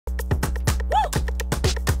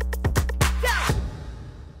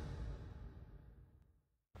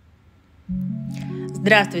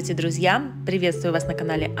Здравствуйте, друзья! Приветствую вас на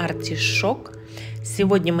канале Артишок.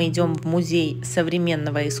 Сегодня мы идем в музей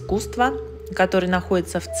современного искусства, который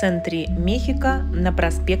находится в центре Мехико на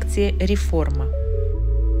проспекте Реформа.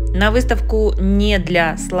 На выставку не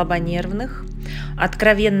для слабонервных,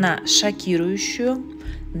 откровенно шокирующую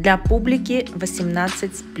для публики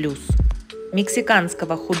 18+,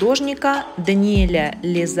 мексиканского художника Даниэля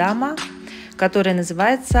Лезама, которая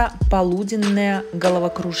называется «Полуденное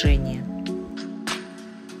головокружение».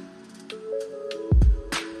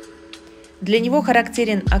 Для него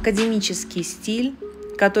характерен академический стиль,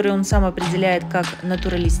 который он сам определяет как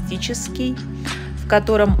натуралистический, в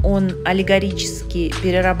котором он аллегорически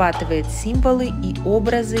перерабатывает символы и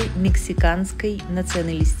образы мексиканской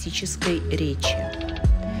националистической речи.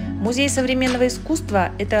 Музей современного искусства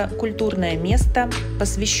 – это культурное место,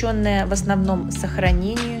 посвященное в основном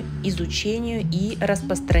сохранению, изучению и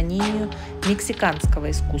распространению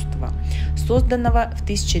мексиканского искусства, созданного в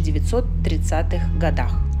 1930-х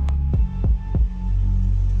годах.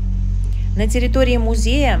 На территории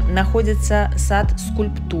музея находится сад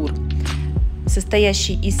скульптур,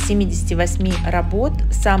 состоящий из 78 работ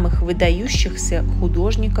самых выдающихся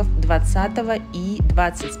художников 20 и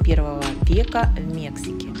 21 века в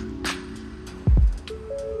Мексике.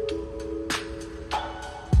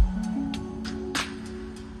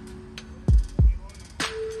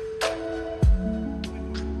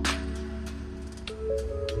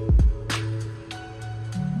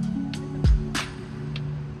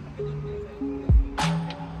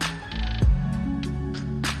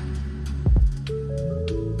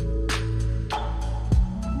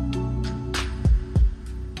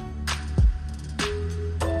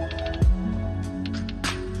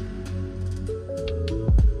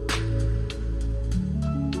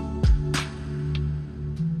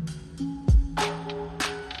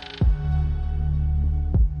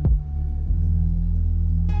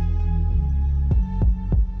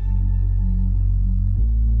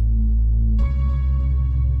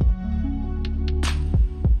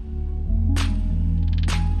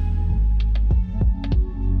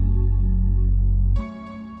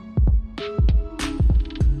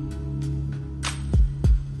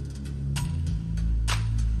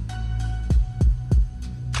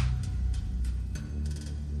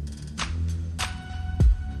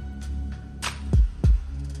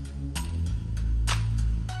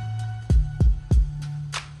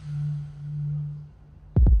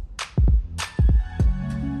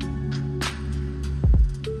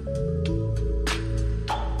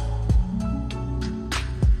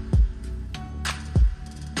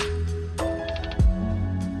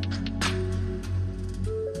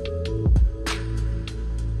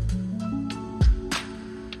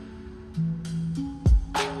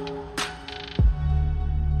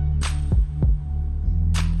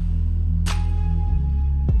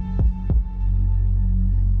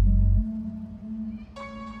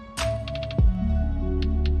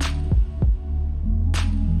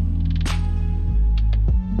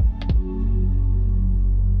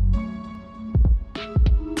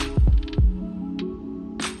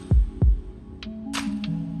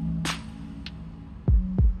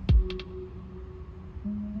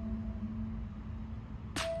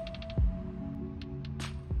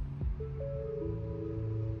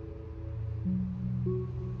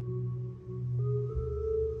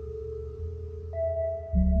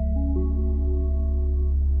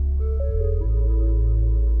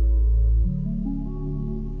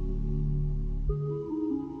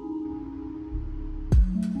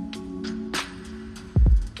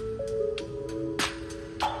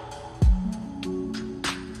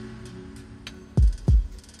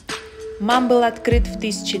 МАМ был открыт в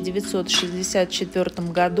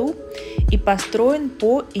 1964 году и построен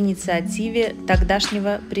по инициативе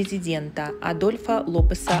тогдашнего президента Адольфо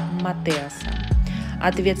Лопеса Матеаса,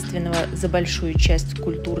 ответственного за большую часть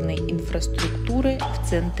культурной инфраструктуры в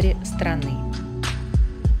центре страны.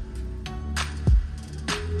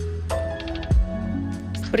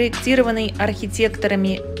 Спроектированный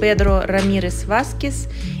архитекторами Педро Рамирес Васкес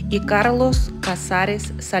и Карлос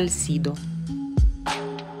Касарес Сальсидо.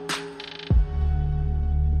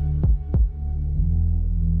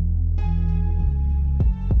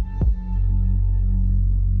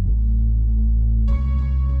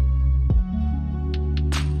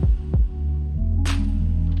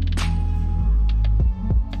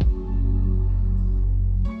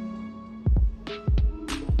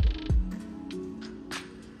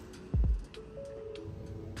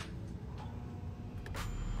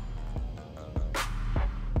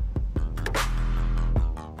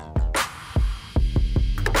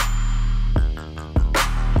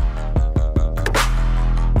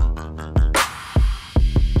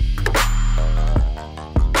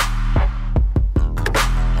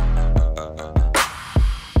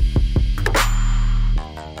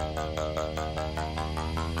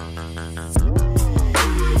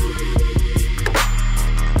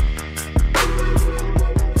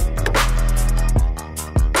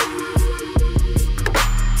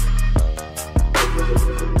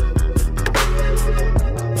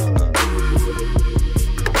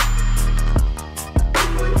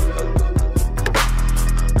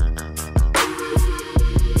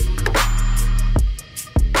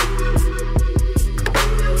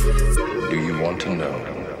 want to know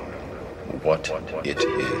what it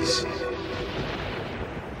is?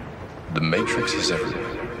 The Matrix is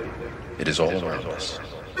everywhere. It is all around us.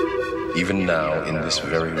 Even now, in this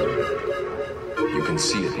very room. You can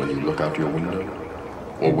see it when you look out your window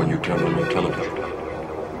or when you turn on your television.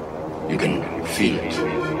 You can feel it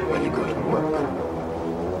when you go to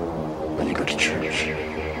work, when you go to church,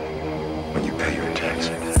 when you pay your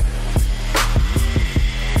taxes.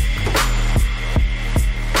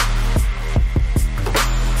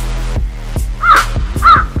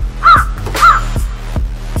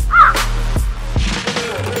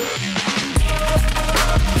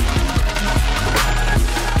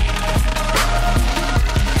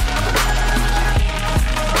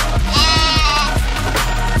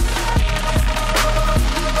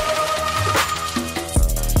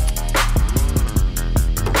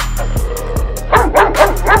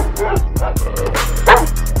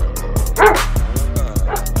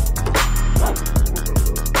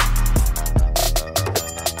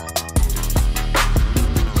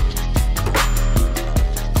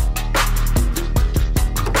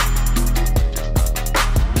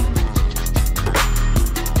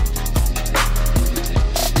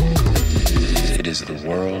 The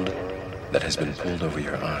world that has been pulled over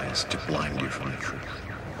your eyes to blind you from the truth.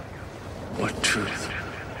 What truth?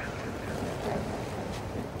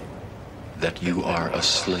 That you are a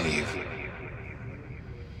slave.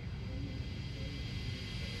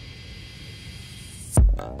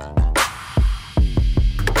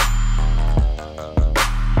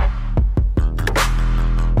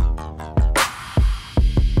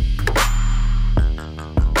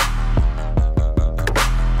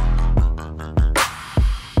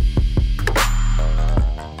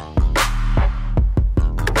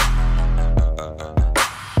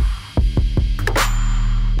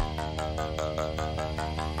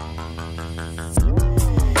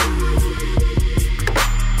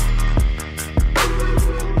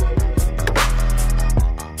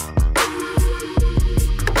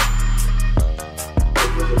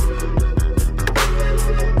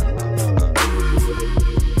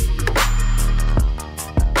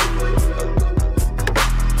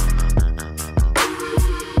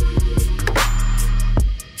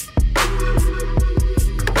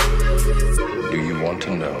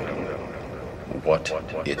 To know what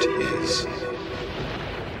it is.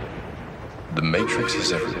 The Matrix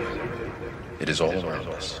is everywhere. It is all around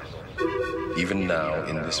us. Even now,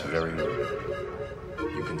 in this very room.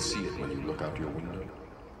 You can see it when you look out your window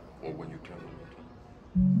or when you turn on your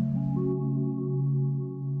television.